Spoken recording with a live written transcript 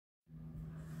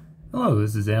Hello,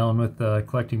 this is Alan with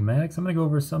Collecting Mags. I'm going to go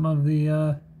over some of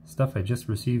the stuff I just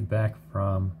received back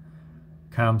from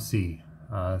COMC.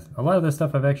 A lot of this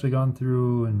stuff I've actually gone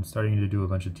through and starting to do a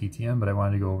bunch of TTM, but I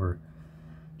wanted to go over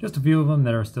just a few of them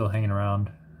that are still hanging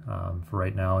around for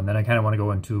right now. And then I kind of want to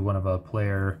go into one of a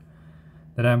player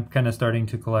that I'm kind of starting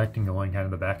to collect and going kind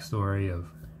of the backstory of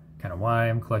kind of why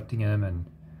I'm collecting him, and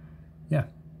yeah.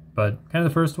 But kind of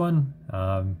the first one,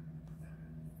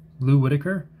 Lou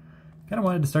Whitaker. Kind of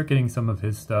wanted to start getting some of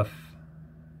his stuff,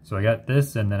 so I got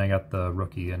this, and then I got the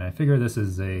rookie, and I figure this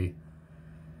is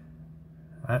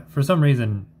for some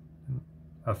reason,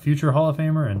 a future Hall of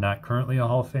Famer and not currently a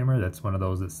Hall of Famer. That's one of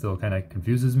those that still kind of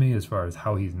confuses me as far as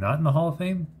how he's not in the Hall of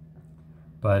Fame.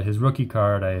 But his rookie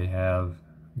card I have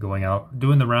going out,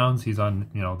 doing the rounds. He's on,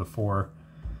 you know, the four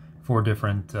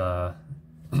different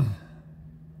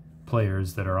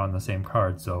players that are on the same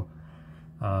card. So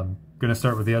gonna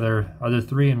start with the other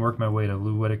three and work my way to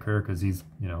Lou Whitaker, because he's,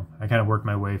 you know, I kind of worked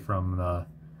my way from the,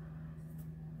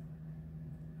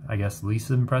 I guess,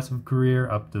 least impressive career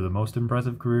up to the most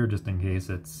impressive career, just in case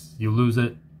you lose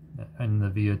it in the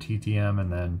via TTM,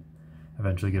 and then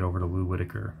eventually get over to Lou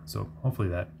Whitaker. So hopefully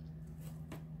that.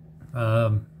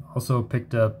 Also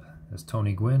picked up this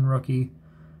Tony Gwynn rookie.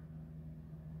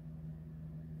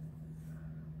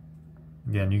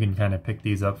 Again, you can kind of pick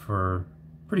these up for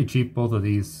pretty cheap, both of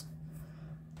these.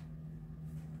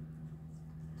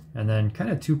 And then kind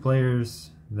of two players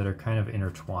that are kind of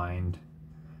intertwined.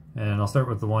 And I'll start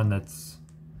with the one that's,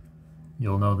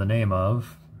 you'll know the name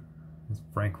of. It's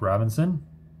Frank Robinson.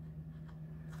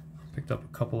 Picked up a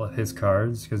couple of his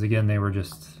cards, because again, they were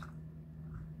just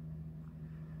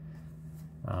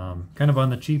kind of on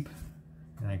the cheap.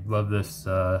 And I love this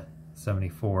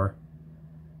 74.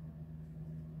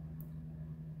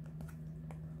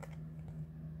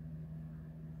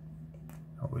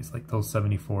 Always like those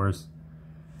 74s.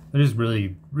 They're just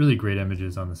really, really great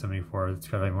images on the 74. It's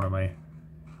kind of like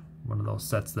one of those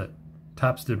sets that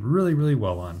Topps did really, really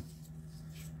well on.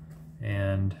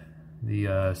 And the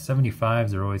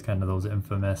 75s are always kind of those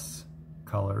infamous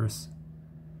colors.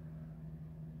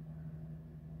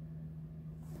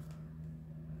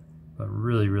 But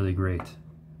really, really great.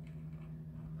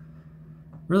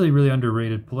 Really, really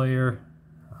underrated player.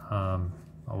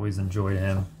 Always enjoyed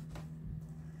him.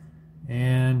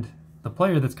 And the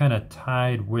player that's kind of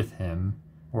tied with him,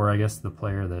 or I guess the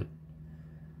player that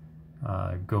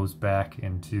goes back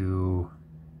into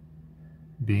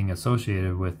being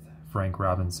associated with Frank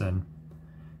Robinson,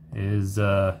 is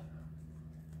more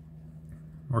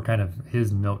kind of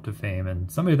his note to fame.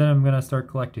 And somebody that I'm going to start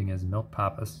collecting is Milt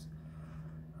Pappas.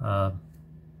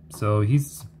 So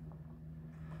he's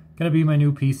going to be my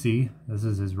new PC. This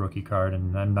is his rookie card,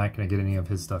 and I'm not going to get any of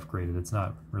his stuff graded. It's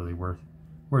not really worth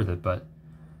it, but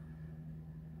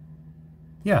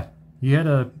yeah, he had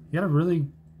a really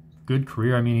good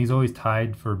career. I mean, he's always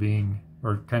tied for being,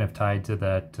 or kind of tied to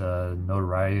that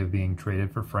notoriety of being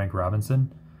traded for Frank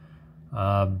Robinson,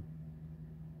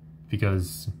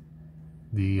 because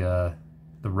the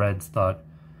Reds thought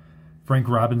Frank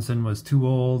Robinson was too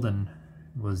old and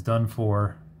was done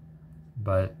for,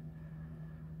 but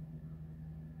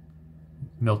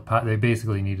they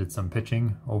basically needed some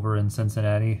pitching over in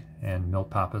Cincinnati, and Milt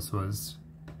Pappas was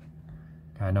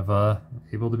kind of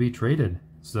able to be traded.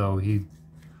 So he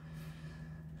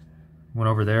went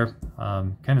over there,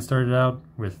 kind of started out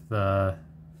with the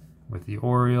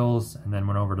Orioles, and then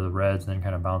went over to the Reds, and then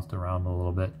kind of bounced around a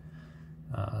little bit,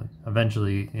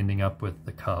 eventually ending up with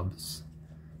the Cubs.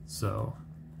 So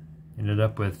ended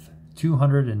up with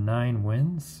 209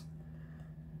 wins,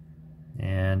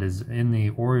 and is in the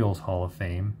Orioles Hall of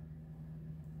Fame,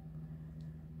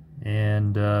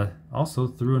 and also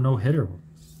threw a no-hitter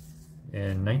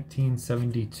in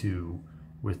 1972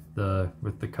 with the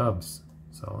Cubs.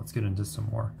 So let's get into some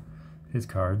more his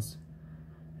cards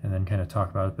and then kind of talk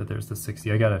about it. But there's the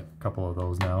 60. I got a couple of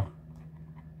those now,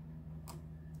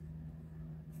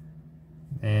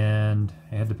 and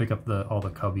I had to pick up all the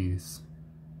Cubbies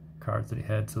cards that he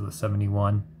had. So the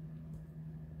 71,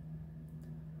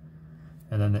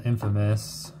 and then the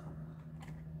infamous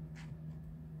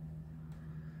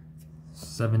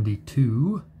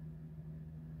 72,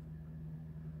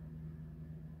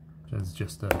 which is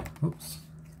just a, oops,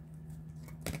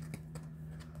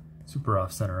 super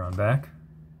off center on back.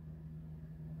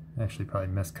 Actually probably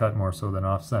miscut more so than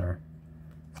off center,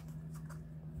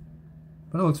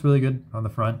 but it looks really good on the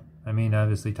front. I mean,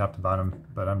 obviously top to bottom,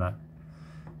 but I'm not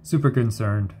super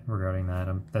concerned regarding that.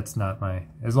 That's not my,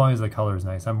 as long as the color is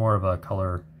nice. I'm more of a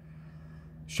color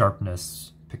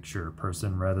sharpness picture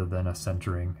person rather than a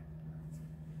centering.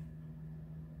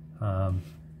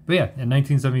 But yeah, in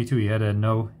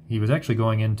 1972, he was actually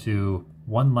going into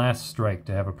one last strike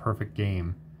to have a perfect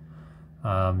game.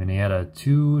 And he had a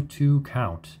 2-2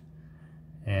 count.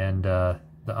 And the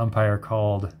umpire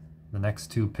called the next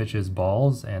two pitches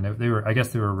balls, and I guess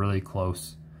they were really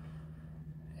close.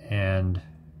 And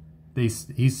he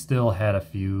still had a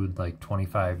feud like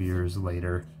 25 years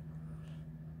later.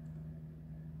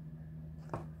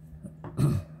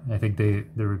 I think they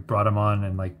brought him on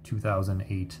in like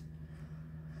 2008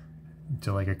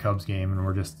 to like a Cubs game, and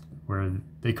where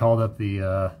they called up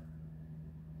the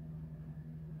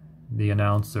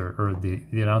announcer, or the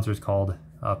announcers called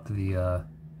up the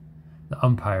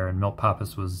umpire, and Milt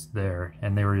Pappas was there,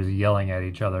 and they were just yelling at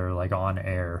each other like on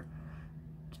air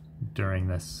during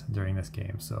this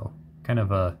game. So kind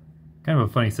of a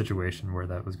funny situation where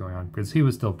that was going on, because he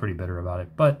was still pretty bitter about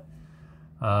it. But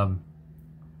kind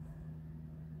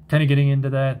of getting into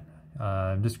that,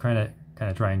 I'm just kind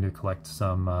of trying to collect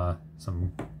some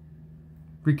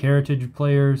Greek heritage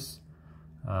players.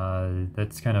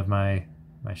 That's kind of my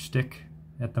shtick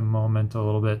at the moment a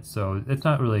little bit, so it's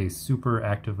not really super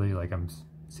actively like I'm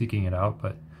seeking it out,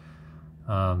 but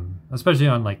especially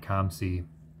on like COMC.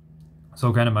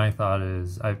 So kind of my thought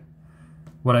is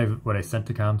what I sent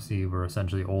to COMC were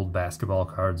essentially old basketball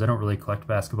cards. I don't really collect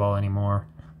basketball anymore,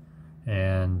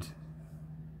 and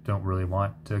don't really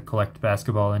want to collect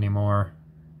basketball anymore.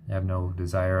 I have no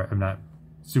desire. I'm not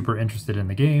super interested in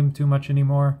the game too much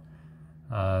anymore.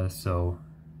 So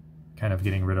kind of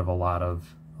getting rid of a lot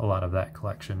of that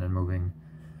collection and moving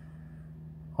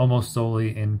almost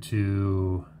solely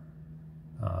into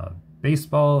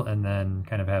baseball, and then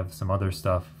kind of have some other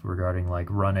stuff regarding like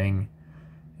running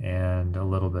and a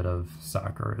little bit of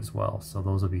soccer as well. So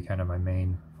those will be kind of my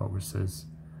main focuses.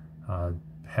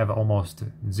 Have almost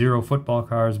zero football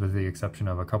cards, with the exception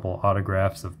of a couple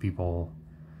autographs of people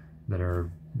that are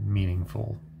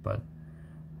meaningful. But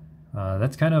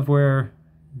that's kind of where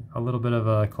a little bit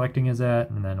of collecting is at,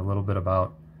 and then a little bit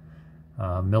about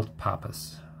Milt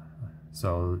Pappas.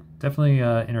 So definitely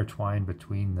intertwined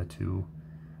between the two.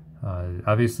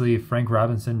 Obviously, Frank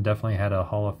Robinson definitely had a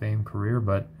Hall of Fame career,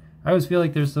 but I always feel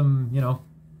like there's some,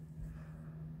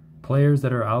 players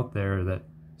that are out there that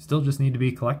still just need to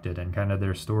be collected, and kind of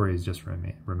their stories just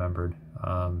remembered.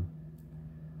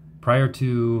 Prior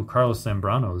to Carlos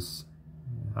Zambrano's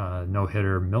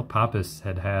no-hitter, Milt Pappas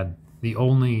had the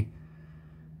only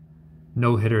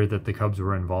no-hitter that the Cubs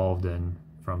were involved in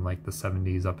from like the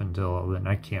 70s up until then.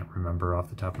 I can't remember off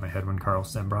the top of my head when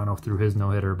Carlos Zambrano threw his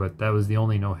no-hitter, but that was the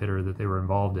only no-hitter that they were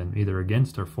involved in, either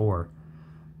against or for.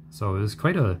 So it was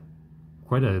quite a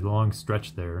long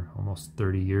stretch there, almost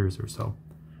 30 years or so.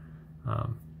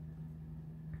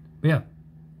 But yeah,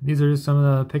 these are just some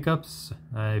of the pickups.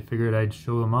 I figured I'd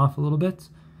show them off a little bit,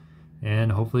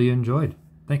 and hopefully you enjoyed.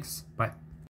 Thanks. Bye.